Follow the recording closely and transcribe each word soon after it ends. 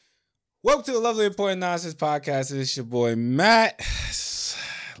Welcome to the Lovely Important Nonsense Podcast. It's your boy Matt.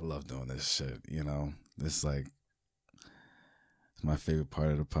 I love doing this shit. You know, it's my favorite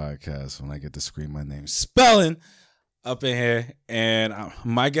part of the podcast when I get to scream my name spelling up in here. And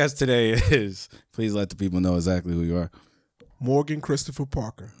my guest today is, please let the people know exactly who you are. Morgan Christopher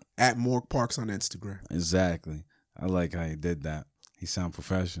Parker at Morg Parks on Instagram. Exactly. I like how you did that. You sound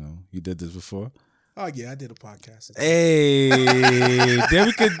professional. You did this before? Oh yeah, I did a podcast. Hey, then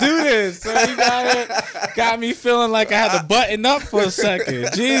we could do this. So you got me feeling like I had to button up for a second.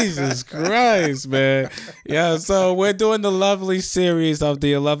 Jesus Christ, man. Yeah, so we're doing the lovely series of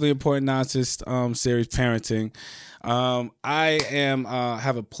the Lovely Important Nonsense series, Parenting. I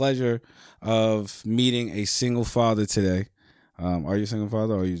have a pleasure of meeting a single father today. Are you a single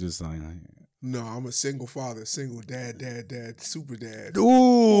father, or are you just like? No, I'm a single father, single dad, super dad.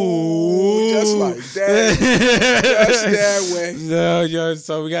 Ooh, just like dad, just that way. No, yo,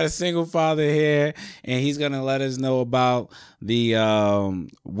 so we got a single father here, and he's gonna let us know about the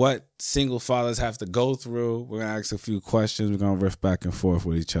what single fathers have to go through. We're gonna ask a few questions. We're gonna riff back and forth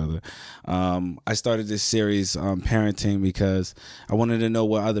with each other. I started this series parenting because I wanted to know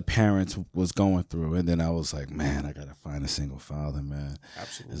what other parents was going through, and then I was like, man, I gotta find a single father, man.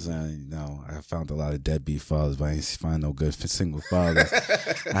 Absolutely. I found a lot of deadbeat fathers, but I ain't find no good single fathers.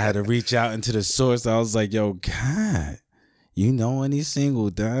 I had to reach out into the source. I was like, yo, God, you know any single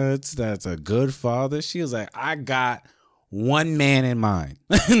dads that's a good father? She was like, I got one man in mind.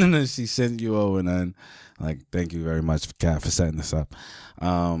 And then she sent you over, and then like, thank you very much, Kat, for setting this up.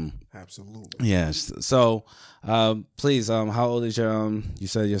 Absolutely. Yes. So, please, how old is your you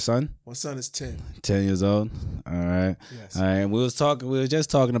said your son? My son is 10. 10 years old. All right. Yes. All right. And we were just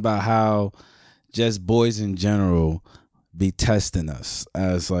talking about how just boys in general be testing us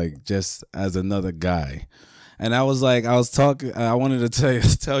as another guy. And I wanted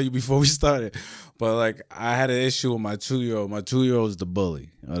to tell you before we started, but like I had an issue with my 2-year-old. My 2-year-old is the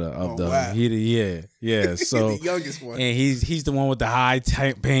bully of the wow. yeah. So the youngest one, and he's the one with the high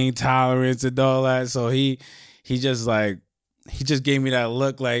pain tolerance and all that. So he just gave me that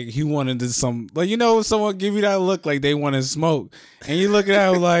look like he wanted to someone give you that look like they want to smoke, and you look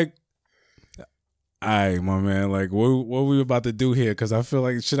at him like, all right, my man, like what we about to do here? Because I feel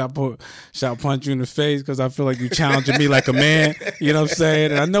like should I punch you in the face? Because I feel like you challenging me like a man. You know what I'm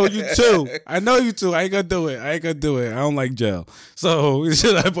saying? And I know you too. I ain't gonna do it. I don't like jail. So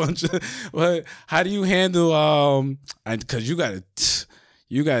should I punch you? But how do you handle because you got a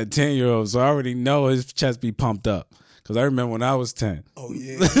 10-year-old, so I already know his chest be pumped up. Because I remember when I was 10. Oh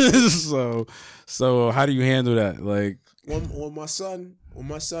yeah. So how do you handle that? Like when my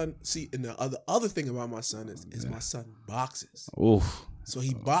son, see, and the other thing about my son is my son boxes. Oof. So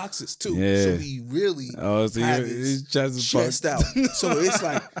he boxes too. Yeah. So he really had his chest out. So it's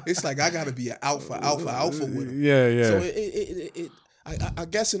like I gotta be an alpha with him. Yeah. So I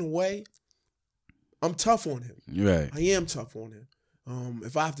guess in a way, I'm tough on him. Right. I am tough on him.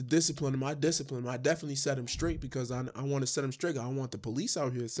 If I have to discipline him, I discipline him. I definitely set him straight because I want to set him straight. I don't want the police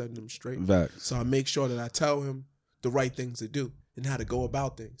out here setting him straight. Right. So I make sure that I tell him the right things to do and how to go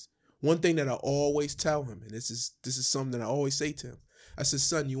about things. One thing that I always tell him, and this is something that I always say to him. I said,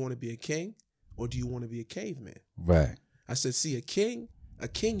 son, you want to be a king or do you want to be a caveman? Right. I said, see, a king,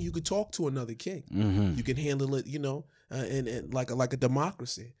 you could talk to another king. Mm-hmm. You can handle it, and like a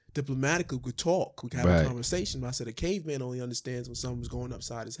democracy. Diplomatically, we could talk. We could have Right. a conversation. But I said, a caveman only understands when something's going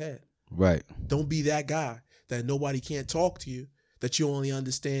upside his head. Right. Don't be that guy that nobody can't talk to you, that you only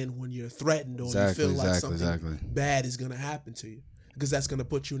understand when you're threatened or you feel like something bad is going to happen to you. Because that's going to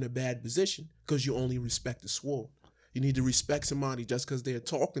put you in a bad position because you only respect the sword. You need to respect somebody just because they're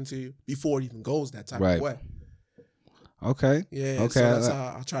talking to you before it even goes that type of way. Okay. Yeah. Okay. So that's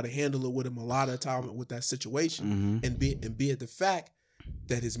how I try to handle it with him a lot of the time with that situation, and be at the fact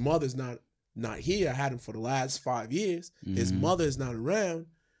that his mother's not here. I had him for the last 5 years. His mother is not around,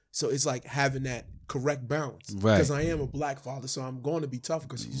 so it's like having that correct balance. Right. Because I am a black father, so I'm going to be tough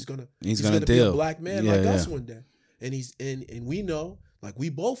because he's gonna deal. be a black man like us one day, and and we know, like we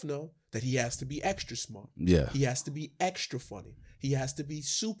both know, that he has to be extra smart. Yeah. He has to be extra funny. He has to be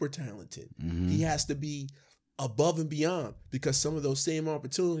super talented. He has to be above and beyond, because some of those same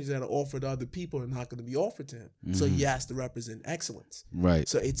opportunities that are offered to other people are not going to be offered to him. So he has to represent excellence. Right.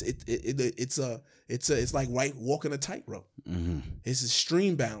 So it's like walking a tightrope. It's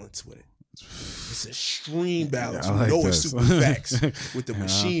extreme balance with it. It's extreme balance. I like it's super facts with the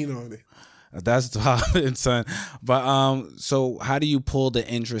machine on it. That's the son. But so how do you pull the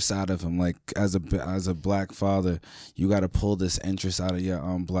interest out of him? Like as a black father, you got to pull this interest out of your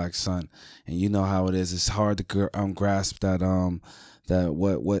black son, and you know how it is. It's hard to grasp that that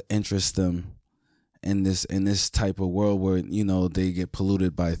what interests them in this type of world where, you know, they get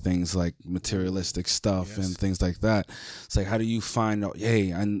polluted by things like materialistic stuff and things like that. It's like, how do you find out,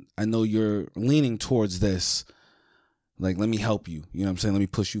 hey, I know you're leaning towards this, like, let me help you, you know what I'm saying, let me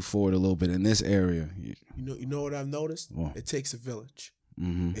push you forward a little bit in this area. You know what I've noticed? Well, it takes a village.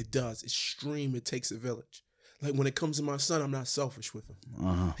 It does. It takes a village. Like, when it comes to my son, I'm not selfish with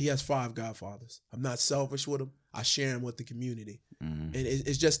him. He has 5 godfathers. I'm not selfish with him. I share him with the community. And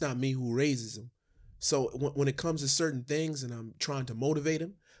it's just not me who raises him. So when it comes to certain things and I'm trying to motivate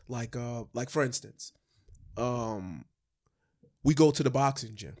him, like for instance, we go to the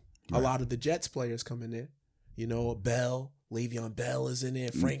boxing gym. Right. A lot of the Jets players come in there. You know, Bell, Le'Veon Bell is in there,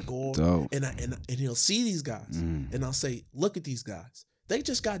 Frank Gore. Dope. And he'll see these guys. And I'll say, look at these guys. They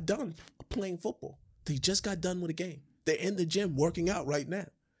just got done playing football. They just got done with a game. They're in the gym working out right now.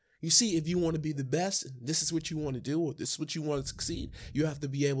 You see, if you want to be the best, and this is what you want to do, or this is what you want to succeed, you have to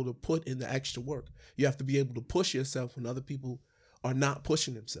be able to put in the extra work. You have to be able to push yourself when other people are not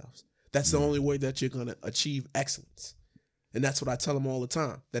pushing themselves. That's the only way that you're going to achieve excellence. And that's what I tell him all the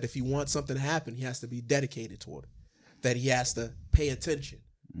time, that if he wants something to happen, he has to be dedicated toward it, that he has to pay attention.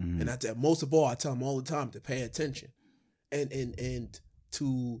 And most of all, I tell him all the time to pay attention and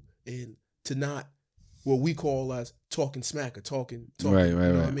to not what we call as talking smack or talking. Right. You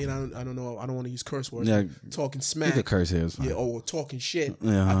know what I mean? I don't know. I don't want to use curse words. Yeah, talking smack. You could curse here. Yeah, or talking shit.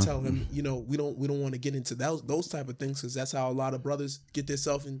 I tell him, you know, we don't want to get into those type of things, because that's how a lot of brothers get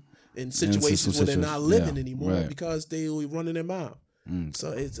themselves in situations where they're not living anymore because they were running their mouth.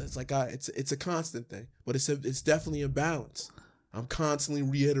 So it's like it's a constant thing, but it's definitely a balance. I'm constantly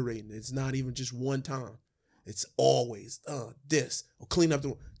reiterating. It's not even just one time. It's always this. Or clean up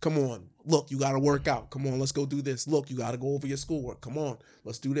the. Come on, look, you got to work out. Come on, let's go do this. Look, you got to go over your schoolwork. Come on,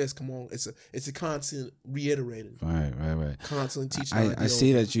 let's do this. Come on, it's a constant reiterating. Right. Constantly teaching. I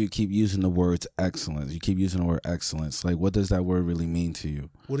see that you keep using the words excellence. You keep using the word excellence. Like, what does that word really mean to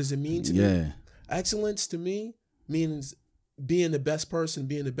you? What does it mean to me? Yeah, excellence to me means being the best person,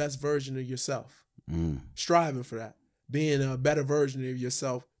 being the best version of yourself. Striving for that, being a better version of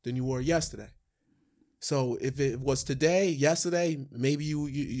yourself than you were yesterday. So if it was yesterday, maybe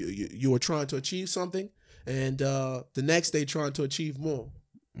you were trying to achieve something, and the next day trying to achieve more,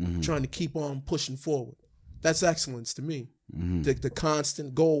 trying to keep on pushing forward. That's excellence to me. The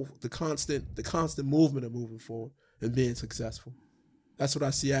constant goal, the constant movement of moving forward and being successful. That's what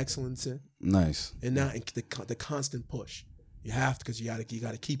I see excellence in. Nice. And not the constant push. You have to, because you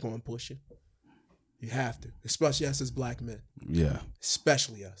got to keep on pushing. You have to, especially us as black men. Yeah.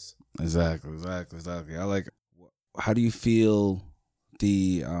 Especially us. Exactly. I like. How do you feel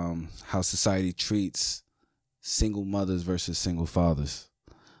how society treats single mothers versus single fathers?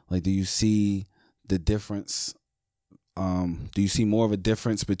 Like, do you see the difference? Do you see more of a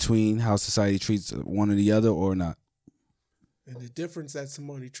difference between how society treats one or the other, or not? And the difference that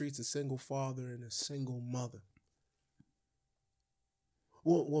somebody treats a single father and a single mother.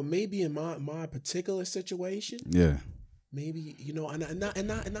 Well, maybe in my particular situation, yeah, maybe, you know, and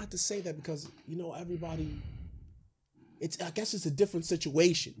not to say that, because, you know, everybody, I guess it's a different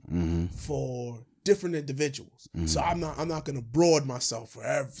situation for different individuals. So I'm not gonna broad myself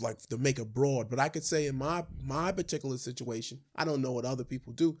to make it broad, but I could say in my particular situation, I don't know what other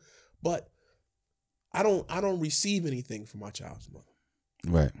people do, but I don't receive anything from my child's mother.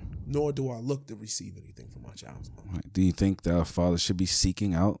 Right. Nor do I look to receive anything from my child's mother. Right. Do you think that a father should be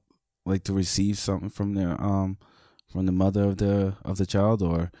seeking out, like, to receive something from their from the mother of the child,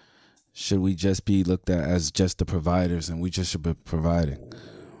 or should we just be looked at as just the providers and we just should be providing?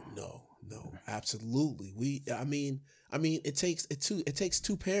 No, absolutely. I mean, it takes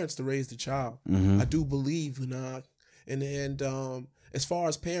two parents to raise the child. I do believe and as far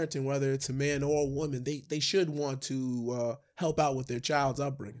as parenting, whether it's a man or a woman, they should want to help out with their child's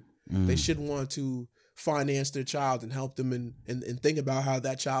upbringing. They should want to finance their child and help them and think about how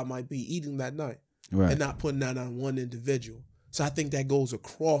that child might be eating that night, and not putting that on one individual. So I think that goes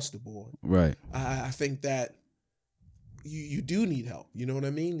across the board. Right. I think that you do need help. You know what I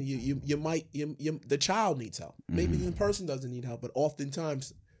mean? The child needs help. Maybe the person doesn't need help, but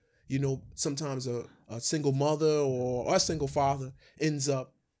oftentimes, you know, sometimes a single mother or a single father ends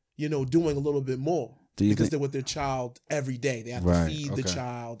up, you know, doing a little bit more because they're with their child every day. They have to feed the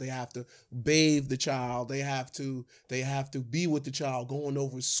child. They have to bathe the child. They have to be with the child, going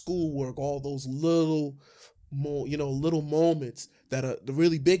over schoolwork, all those little moments that are the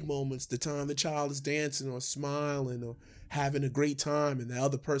really big moments, the time the child is dancing or smiling or having a great time, and the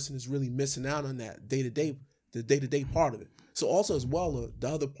other person is really missing out on that day-to-day part of it. So also as well, the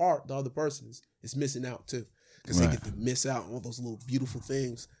other person is missing out too. because they get to miss out on all those little beautiful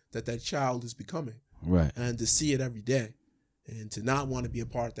things that child is becoming. Right. And to see it every day and to not want to be a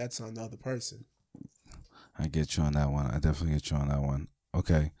part, that's on the other person. I get you on that one. I definitely get you on that one.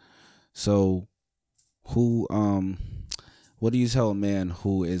 Okay. So what do you tell a man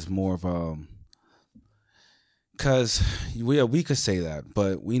who is more of because we could say that,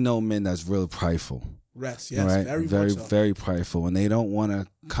 but we know men that's really prideful. Yes, right? very, very prideful, and they don't want to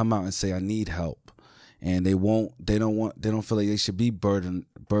come out and say I need help, and they don't feel like they should be burden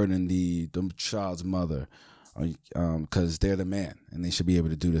the child's mother, because they're the man and they should be able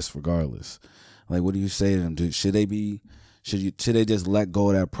to do this regardless. Like, what do you say to them? Should they just let go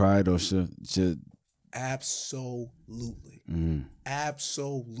of that pride, or should Absolutely. Mm-hmm.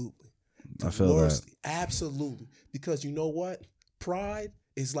 Absolutely. I feel that. Absolutely. Because you know what? Pride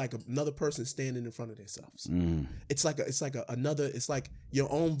is like another person standing in front of themselves. Mm. It's like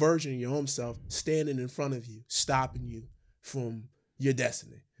your own version of your own self standing in front of you, stopping you from your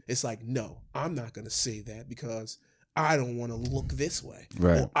destiny. It's like, no, I'm not going to say that because I don't want to look this way.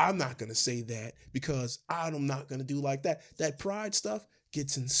 Right. Or I'm not going to say that because I'm not going to do like that. That pride stuff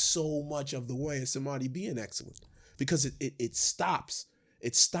gets in so much of the way of somebody being excellent because it stops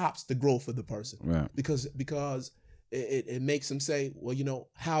the growth of the person. Right. Because it makes them say, well,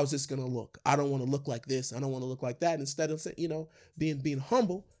 how is this going to look? I don't want to look like this. I don't want to look like that. Instead of saying, being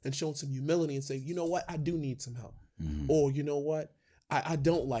humble and showing some humility and say, you know what, I do need some help. Mm-hmm. Or, you know what, I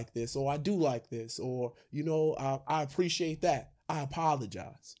don't like this, or I do like this, or, I appreciate that. I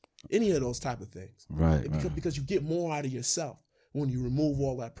apologize. Any of those type of things. Right. Because you get more out of yourself when you remove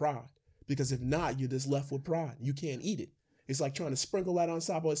all that pride. Because if not, you're just left with pride. You can't eat it. It's like trying to sprinkle that on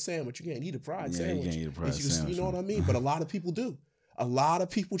top of a sandwich. You can't eat a pride sandwich. You can't eat a pride sandwich. You know what I mean? But a lot of people do. A lot of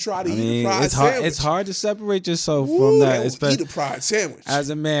people try to eat a pride sandwich. It's hard to separate yourself from that. Eat a pride sandwich. As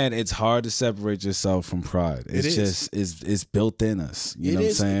a man, it's hard to separate yourself from pride. It's built in us. You know what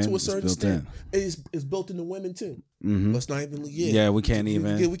I'm saying? To a certain extent. It's built into women too. Mm-hmm. Let's not even we can't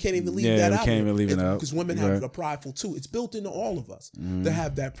even leave that out. We can't even leave it out. Because women have a prideful too. It's built into all of us to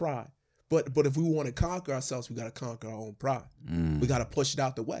have that pride. But if we want to conquer ourselves, we got to conquer our own pride. We got to push it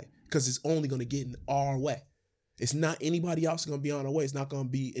out the way because it's only going to get in our way. It's not anybody else going to be on our way. It's not going to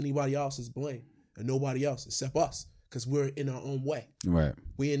be anybody else's blame and nobody else except us because we're in our own way. Right.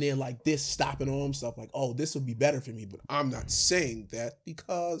 We in there like this, stopping our own stuff like, oh, this would be better for me. But I'm not saying that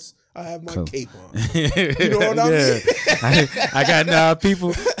because I have my cape on. You know what I mean? I got now people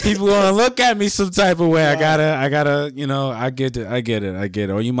want to look at me some type of way. Right. I gotta, I get it.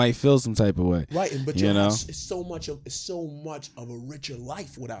 Or you might feel some type of way. Right. But it's so much of a richer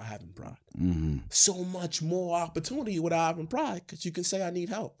life without having pride. Mm-hmm. So much more opportunity without having pride because you can say I need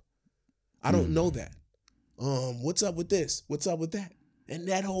help. I don't know that. What's up with this? What's up with that? And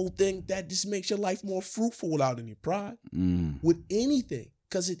that whole thing, that just makes your life more fruitful without any pride. With anything.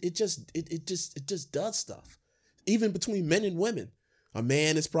 Because it just does stuff. Even between men and women. A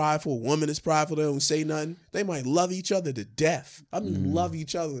man is prideful, a woman is prideful, they don't say nothing. They might love each other to death. I mean, love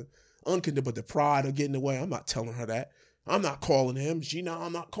each other unconditional, but the pride will get in the way. I'm not telling her that. I'm not calling him.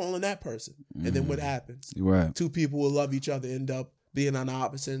 I'm not calling that person. And then what happens? Right. Two people will love each other, end up being on the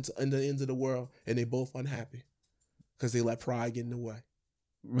opposite ends of the world, and they both unhappy because they let pride get in the way.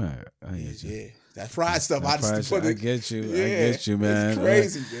 Right. I get you. Yeah. That pride stuff. I get you. Yeah, I get you, man. It's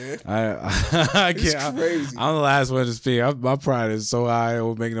crazy, man. I it's crazy. I'm the last one to speak. My pride is so high it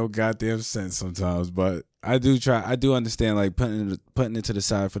will make no goddamn sense sometimes. But I do understand, like, putting it to the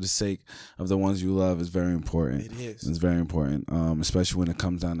side for the sake of the ones you love is very important. It is. It's very important, especially when it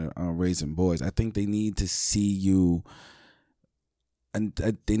comes down to raising boys. I think they need to see you, and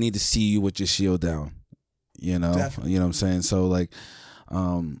they need to see you with your shield down. Definitely. You know what I'm saying? So, like,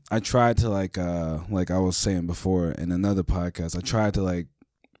 I tried to like I was saying before in another podcast, I tried to like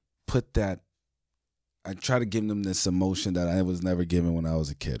put that, I try to give them this emotion that I was never given when I was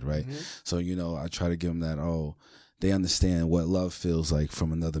a kid, right? Mm-hmm. So, I try to give them that, they understand what love feels like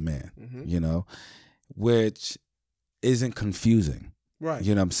from another man, which isn't confusing. Right.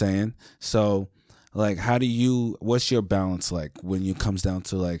 You know what I'm saying? So, like, what's your balance like when it comes down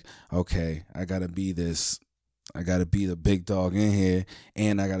to like, okay, I gotta be the big dog in here,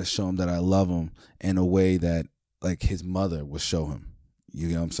 and I got to show him that I love him in a way that, like, his mother would show him. You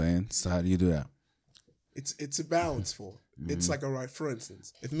know what I'm saying? So how do you do that? It's a balance for him. It's like, all right, for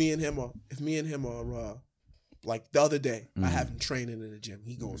instance, if me and him are like the other day, I have him training in the gym.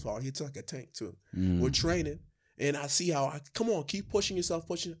 He goes hard. He's like a tank too. We're training, and I see how come on, keep pushing yourself,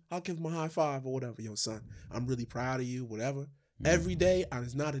 pushing. I'll give him a high five or whatever. Yo, son, I'm really proud of you, whatever. Every day,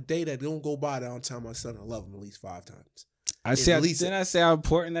 there's not a day that don't go by that I don't tell my son I love him at least 5 times. I say how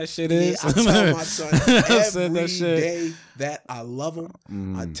important that shit is. Yeah, I tell my son every day that I love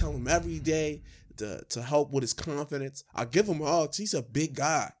him. I tell him every day to help with his confidence. I give him hugs. He's a big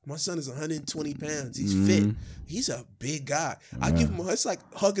guy. My son is 120 pounds. He's fit. He's a big guy. I give him it's like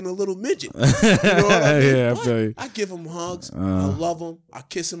hugging a little midget. You know what I mean? Yeah, I feel you. I give him hugs. I love him. I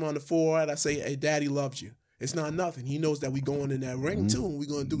kiss him on the forehead. I say, hey, Daddy loves you. It's not nothing. He knows that we going in that ring too, and we're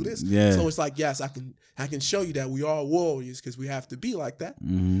gonna do this. Yeah. So it's like, yes, I can show you that we are warriors because we have to be like that.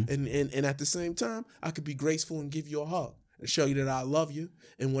 And at the same time, I could be graceful and give you a hug and show you that I love you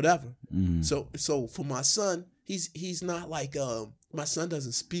and whatever. So for my son, he's not like my son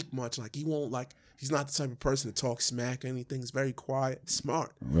doesn't speak much. Like he's not the type of person to talk smack or anything. He's very quiet,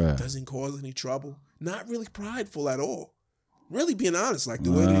 smart, doesn't cause any trouble, not really prideful at all. Really being honest, like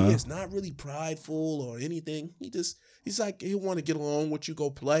the way that he is, not really prideful or anything. He's like, he'll want to get along with you, go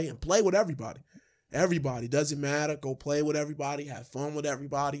play and play with everybody. Everybody, doesn't matter. Go play with everybody, have fun with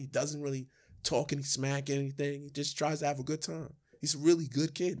everybody. He doesn't really talk any smack, anything. He just tries to have a good time. He's a really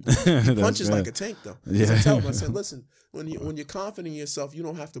good kid. He punches like a tank, though. Yeah. I tell him, I said, listen, when you're confident in yourself, you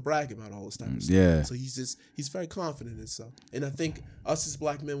don't have to brag about all this type of stuff. Yeah. So he's very confident in himself. And I think us as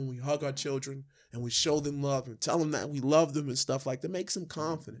black men, when we hug our children and we show them love and tell them that we love them and stuff like that, makes them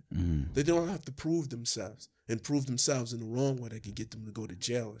confident. They don't have to prove themselves in the wrong way that can get them to go to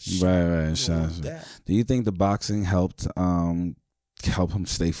jail. Right. Do you think the boxing helped help him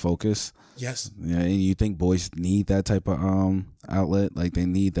stay focused? Yes. Yeah, and you think boys need that type of outlet? Like they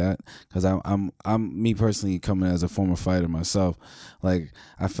need that? Because I'm me personally, coming as a former fighter myself, like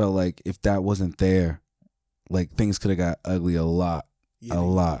I felt like if that wasn't there, like things could have got ugly a lot. Yeah,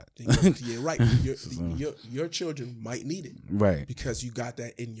 You're right. Your children might need it. Right. Because you got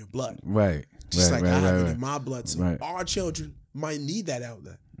that in your blood. Right. Just like I have it in my blood. So our children might need that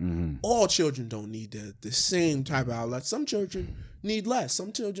outlet. All children don't need the same type of outlet. Some children need less.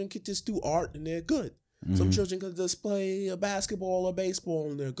 Some children can just do art and they're good. Some children can just play a basketball or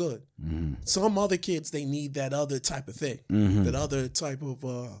baseball and they're good. Some other kids, they need that other type of thing. That other type of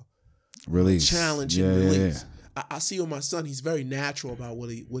release. Challenge and release. I see with my son, he's very natural about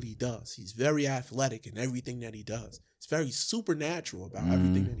what he does. He's very athletic in everything that he does. It's very supernatural about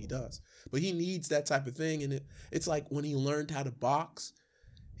everything that he does. But he needs that type of thing. And it's like when he learned how to box,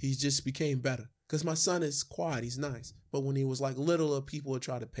 he just became better. Because my son is quiet. He's nice. But when he was like littler, people would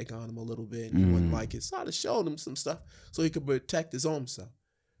try to pick on him a little bit. And he wouldn't like it. So I had to show him some stuff so he could protect his own self.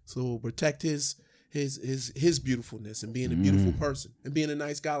 So protect his beautifulness and being a beautiful person and being a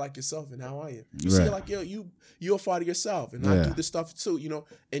nice guy like yourself and how I am. You see, like, you're a fight of yourself and I do this stuff too,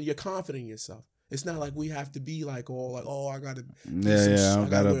 and you're confident in yourself. It's not like we have to be like I gotta I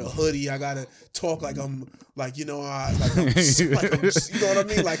gotta wear a hoodie, I gotta talk like I'm like I'm, you know what I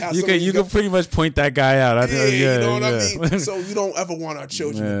mean? Like how you can pretty much point that guy out. You know what I mean? So you don't ever want our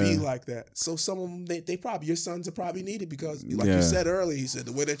children to be like that. So some of them they probably your sons are probably needed because like you said earlier, he said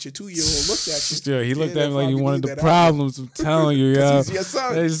the way that your 2-year-old looked at you. Yeah, he looked at me like he wanted the problems. I'm telling you, he's your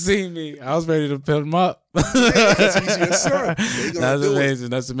son. They see me. I was ready to put him up. He's your son. That's amazing.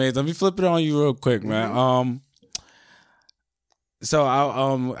 That's amazing. Let me flip it on you real quick, man. So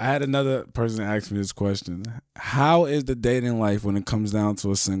I had another person ask me this question: how is the dating life when it comes down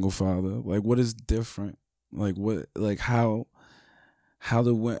to a single father? Like, what is different? Like, what? Like, how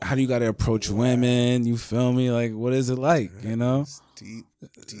do you got to approach women? You feel me? Like, what is it like? You know? Deep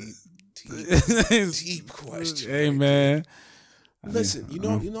question. Hey, man. Listen, you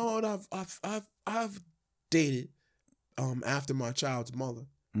know what I've dated after my child's mother.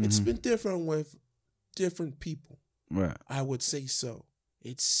 It's been different with different people. Right. I would say so.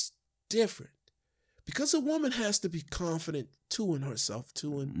 It's different. Because a woman has to be confident too in herself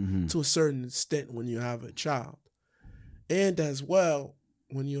too, and to a certain extent when you have a child. And as well,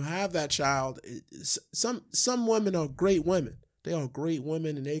 when you have that child, some women are great women. They are great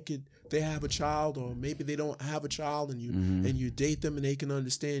women and they have a child, or maybe they don't have a child, and you date them and they can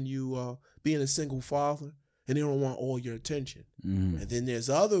understand you being a single father and they don't want all your attention. And then there's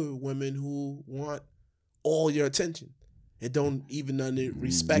other women who want all your attention and don't even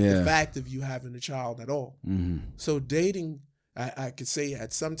respect the fact of you having a child at all. So dating, I could say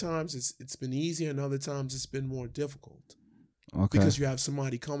at sometimes it's been easier and other times it's been more difficult. Okay. Because you have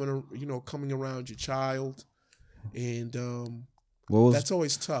somebody coming around your child, and that's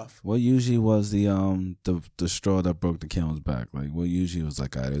always tough. What usually was the straw that broke the camel's back? Like, what usually was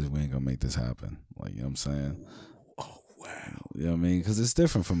like, we ain't gonna make this happen. Like, you know what I'm saying? Oh, wow. You know what I mean? Because it's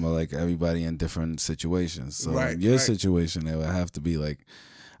different from like everybody in different situations. So your situation, it would have to be like,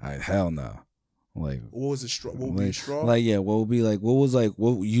 all right, hell no. Like, what was the straw? What would be a straw? Like, what would be like?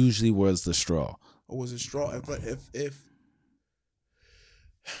 What usually was the straw? What was a straw? If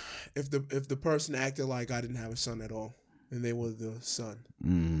If the person acted like I didn't have a son at all, and they were the son,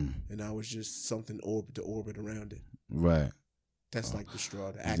 and I was just something to orbit around it. Right. That's like the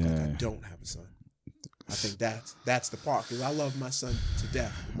straw. To act like I don't have a son. I think that's the part, because I love my son to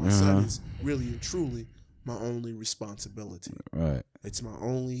death. My son is really and truly my only responsibility. Right. It's my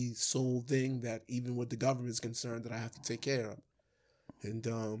only sole thing that, even with the government's concerned, that I have to take care of. And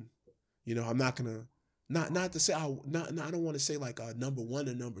I'm not gonna not to say I don't want to say like number one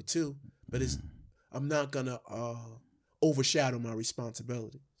or number two, but I'm not gonna overshadow my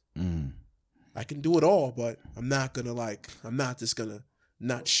responsibility. I can do it all, but I'm not just gonna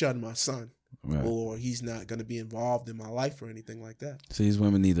not shun my son, or he's not gonna be involved in my life or anything like that. So these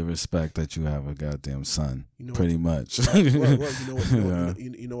women need to respect that you have a goddamn son, pretty much.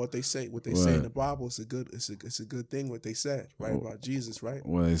 You know what they say? What they say in the Bible is it's a good thing. What they said, right, about Jesus, right?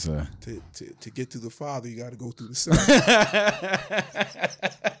 What they say? To get to the Father, you got to go through the Son.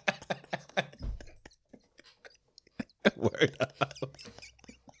 Word up.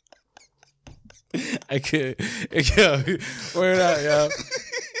 I can't. Word out, yo.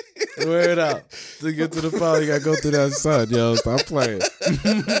 Word up. To get to the Father, you gotta go through that Son, yo. Stop playing.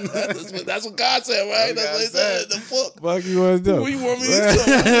 That's what God said, right? That's what He said in the book. Fuck you want to do? What you want me to do?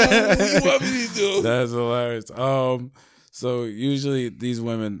 What you want me to do? That's hilarious. So usually these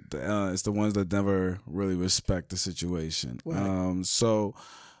women, it's the ones that never really respect the situation. Right. So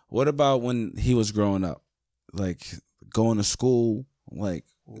what about when he was growing up, like going to school, like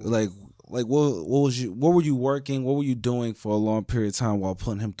what were you working? What were you doing for a long period of time while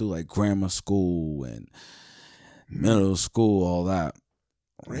putting him through like grammar school and middle school, all that?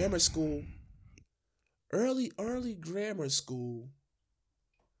 Grammar school, early grammar school.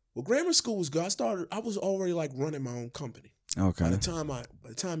 Well, grammar school was good. I was already like running my own company. Okay. By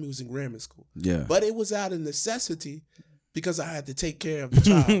the time he was in grammar school. Yeah. But it was out of necessity, because I had to take care of the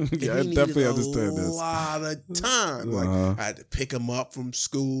child. Yeah, I definitely understand this. A lot of time. Like, I had to pick him up from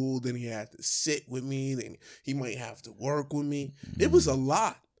school, then he had to sit with me, then he might have to work with me. It was a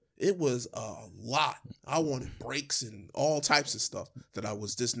lot. It was a lot. I wanted breaks and all types of stuff that I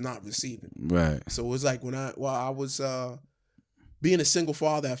was just not receiving. Right. So it was like when I was being a single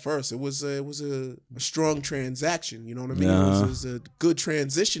father at first, it was a strong transaction. You know what I mean? It was a good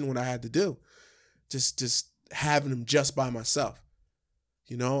transition what I had to do. Just having him just by myself.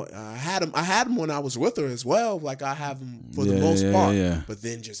 You know, I had him when I was with her as well. Like, I have him for the most part. Yeah. But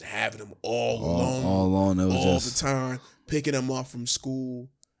then just having him all alone all the time, picking him up from school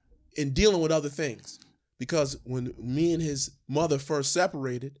and dealing with other things. Because when me and his mother first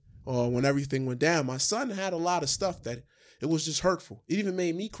separated, or when everything went down, my son had a lot of stuff that it was just hurtful. It even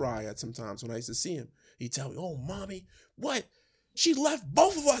made me cry at sometimes when I used to see him. He'd tell me, "Oh, mommy, what? She left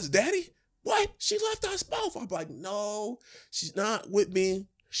both of us, daddy. What? She left us both." I'm like, "No, she's not with me.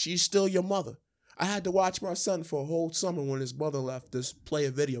 She's still your mother." I had to watch my son for a whole summer when his mother left to play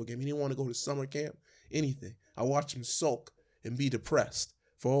a video game. He didn't want to go to summer camp, anything. I watched him sulk and be depressed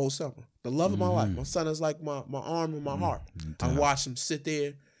for a whole summer. The love of my life. My son is like my arm and my heart. I watched him sit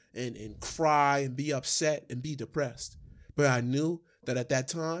there and cry and be upset and be depressed. But I knew that at that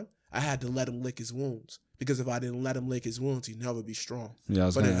time, I had to let him lick his wounds. Because if I didn't let him lick his wounds, he'd never be strong.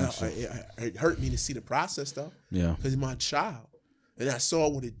 Yeah, but it hurt me to see the process, though. Yeah. Because he's my child. And I saw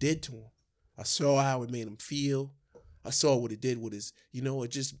what it did to him. I saw how it made him feel. I saw what it did with his,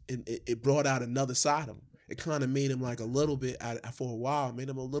 it brought out another side of him. It kind of made him like a little bit, for a while, made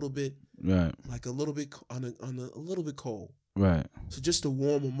him a little bit, right, like a little bit, a little bit cold. Right. So just to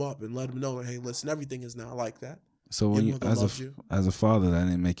warm him up and let him know, hey, listen, everything is not like that. So when you, as a father, that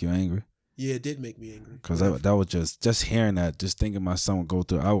didn't make you angry? Yeah, it did make me angry. Because that was just hearing that, just thinking my son would go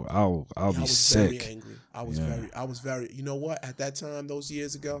through, I'll be sick. Very angry. I was very, you know what? At that time, those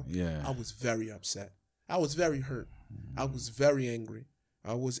years ago, I was very upset. I was very hurt. I was very angry.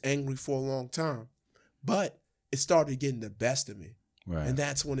 I was angry for a long time. But it started getting the best of me. Right. And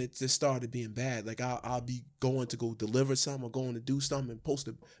that's when it just started being bad. Like I'll be going to go deliver something or going to do something and supposed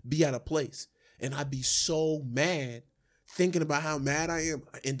to be at a place. And I'd be so mad thinking about how mad I am.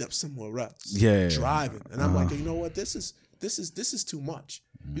 I end up somewhere else. Yeah. Driving. And I'm like, you know what? This is too much.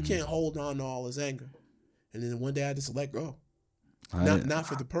 You can't hold on to all this anger. And then one day I just let go. Not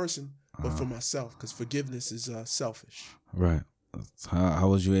for the person, but for myself. Because forgiveness is selfish. Right. How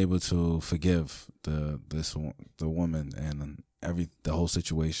was you able to forgive the woman and the whole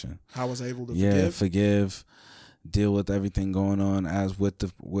situation? How was I able to forgive, deal with everything going on as with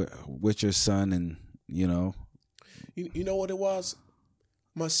your son, and you know what it was?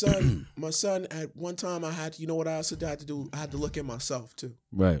 My son at one time I had, what I also had to do? I had to look at myself too.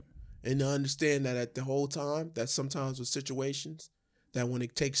 Right. And to understand that at the whole time, that sometimes with situations that when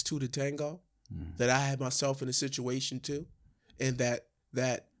it takes two to tango, that I had myself in a situation too, and that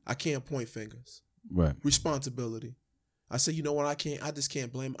I can't point fingers. Right. Responsibility. I said, you know what? I just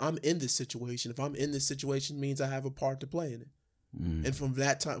can't blame. I'm in this situation. If I'm in this situation, it means I have a part to play in it. And from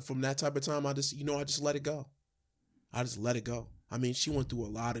that type of time, I just let it go. I just let it go. I mean, she went through a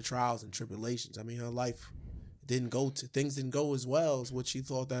lot of trials and tribulations. I mean, her life things didn't go as well as what she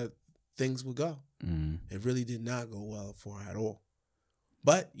thought that things would go. It really did not go well for her at all.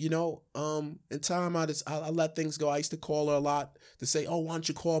 But, in time, I let things go. I used to call her a lot to say, oh, why don't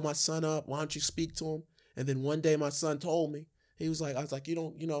you call my son up? Why don't you speak to him? And then one day my son told me, I was like,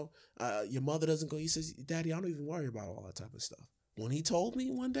 your mother doesn't go. He says, Daddy, I don't even worry about all that type of stuff. When he told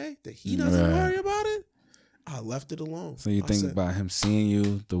me one day that he doesn't worry about it, I left it alone. So you think about him seeing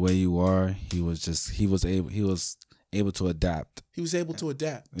you the way you are, he was able to adapt. He was able to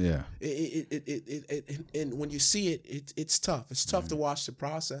adapt. Yeah. And when you see it, it's tough. It's tough to watch the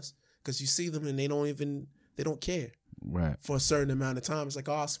process because you see them and they don't care. Right. For a certain amount of time. It's like,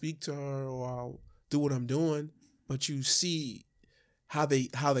 oh, I'll speak to her or I'll do what I'm doing. But you see how they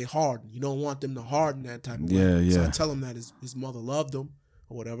harden. You don't want them to harden that type of way. Yeah. So I tell him that his mother loved him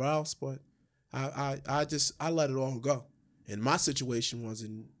or whatever else, but I let it all go. And my situation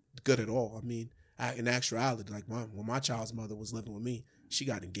wasn't good at all. I mean, in actuality, like when my child's mother was living with me, she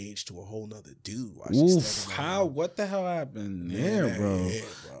got engaged to a whole nother dude. Oof, how? What the hell happened there, bro?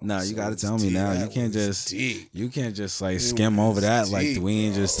 Nah, you got to tell me now. You can't just like skim over that like we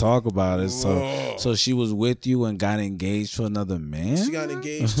ain't just talk about it. So she was with you and got engaged to another man? She got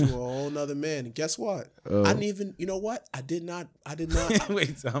engaged to a whole nother man. And guess what? I didn't even, you know what? I did not.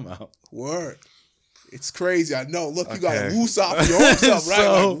 Wait, time out. Word. It's crazy. I know. Look, you got to loose off your own stuff, right?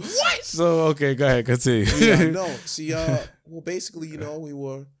 So, like, what? So, okay, go ahead. Continue. Yeah, no. See, well, basically,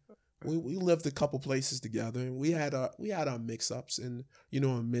 we lived a couple places together, and we had our mix-ups and,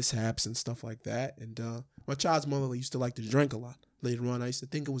 and mishaps and stuff like that. And my child's mother used to like to drink a lot. Later on, I used to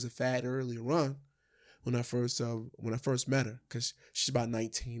think it was a fad earlier on when I first met her, because she's about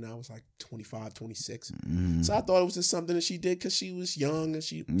 19. I was like 25, 26. So I thought it was just something that she did because she was young and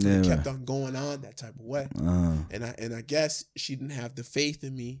she kept on going on that type of way. And I guess she didn't have the faith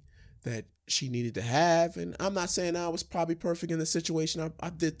in me that she needed to have. And I'm not saying I was probably perfect in the situation. I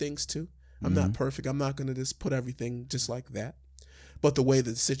did things too. I'm not perfect. I'm not going to just put everything just like that. But the way that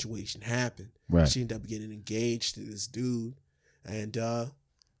the situation happened, she ended up getting engaged to this dude. And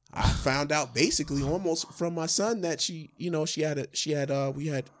I found out basically almost from my son that she had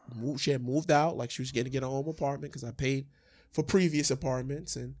moved out, like she was going to get her own apartment because I paid for previous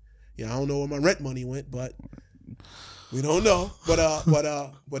apartments, and I don't know where my rent money went, but we don't know.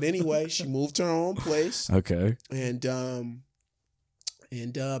 But anyway, she moved to her own place. Okay. And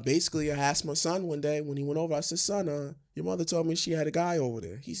basically I asked my son one day when he went over, I said, son, your mother told me she had a guy over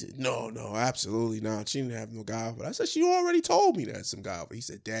there. He said, no, absolutely not. She didn't have no guy over there. I said, she already told me that some guy over there. He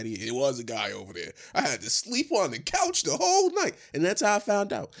said, Daddy, it was a guy over there. I had to sleep on the couch the whole night. And that's how I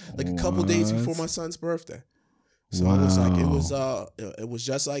found out. Like a couple days before my son's birthday. So it was like, it was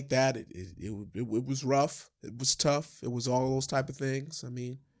just like that. It was rough. It was tough. It was all those type of things. I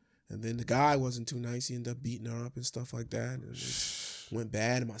mean, and then the guy wasn't too nice. He ended up beating her up and stuff like that. And it went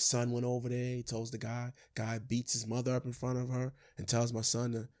bad. And my son went over there. He tells the guy beats his mother up in front of her and tells my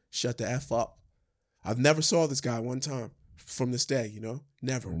son to shut the F up. I've never saw this guy one time from this day,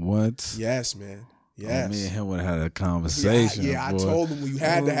 never. What? Yes, man. Yes. Me and him would have had a conversation. Yeah, I told him you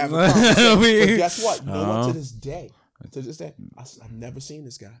had to have a conversation. But guess what? You know what? To this day, I've never seen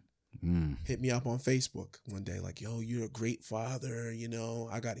this guy. Hit me up on Facebook one day like, yo, you're a great father,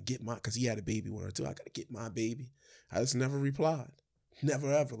 I got to get because he had a baby with her too. I got to get my baby. I just never replied.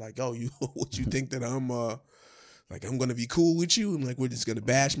 Never ever. Like, oh, what you think that I'm going to be cool with you? And like, we're just going to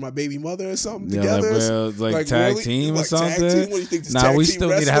bash my baby mother or something together? Like tag really? team or like something? Tag team? What do you think? Nah, we still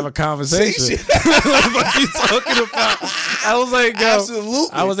need to have a conversation. What you talking about? I was like, yo.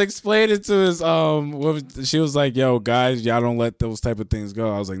 Absolutely. I was explaining to his, she was like, yo, guys, y'all don't let those type of things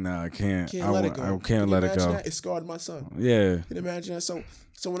go. I was like, nah, I can't. Let it go. I can't let it go. That? It scarred my son. Yeah. Can you imagine that?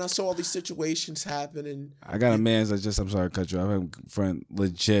 So when I saw all these situations happen and... I got a man I'm sorry to cut you off. I have a friend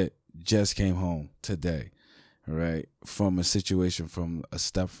legit just came home today, right, from a situation from a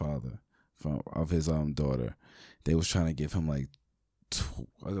stepfather of his daughter. They was trying to give him like,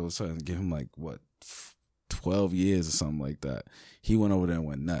 12 years or something like that. He went over there and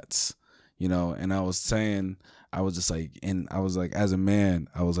went nuts, and I was saying, I was just like, and I was like, as a man,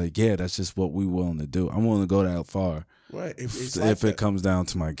 I was like, yeah, that's just what we willing to do. I'm willing to go that far. Right. If it comes down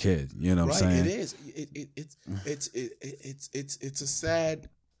to my kid, you know what I'm saying? It is. It's a sad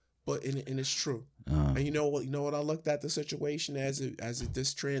But and it's true. And you know what? I looked at the situation as it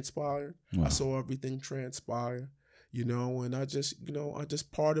this transpired. I saw everything transpire. You know, and I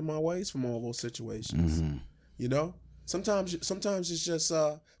just parted my ways from all those situations. Mm-hmm. You know, sometimes it's just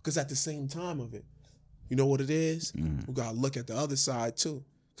because at the same time of it, you know what it is? Mm. We gotta look at the other side too.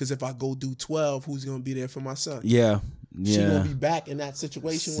 Because if I go do 12, who's gonna be there for my son? Yeah. She gonna be back in that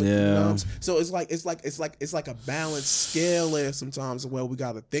situation with the moms. So it's like a balanced scale there sometimes where we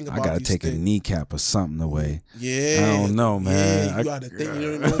gotta think about. I gotta take a kneecap or something away. Yeah, I don't know, man. Yeah, you gotta think.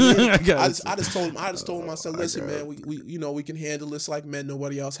 You know what I mean? I just told him. I said, listen, man, we can handle this like men.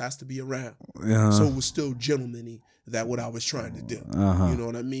 Nobody else has to be around. So it was still gentlemanly that what I was trying to do. You know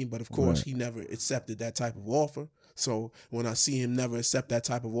what I mean? But of course, he never accepted that type of offer. So when I see him never accept that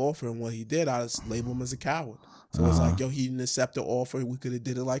type of offer and what he did, I just label him as a coward. So it's like, yo, he didn't accept the offer. We could have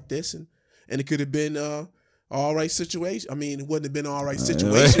did it like this, and it could have been all right situation. I mean, it wouldn't have been an all right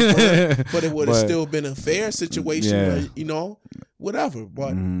situation, but it would have still been a fair situation. Where, you know, whatever.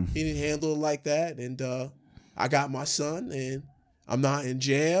 But he didn't handle it like that, and I got my son, and I'm not in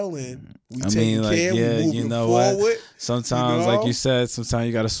jail, and we taking care. We moving forward. What? Sometimes, like you said, sometimes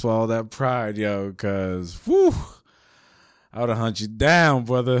you got to swallow that pride, yo, because whew. I would have hunted you down,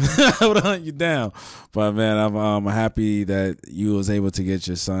 brother. I would have hunted you down. But man, I'm happy that you was able to get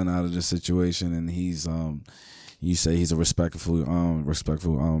your son out of the situation, and he's you say he's a respectful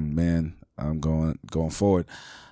man. Going forward.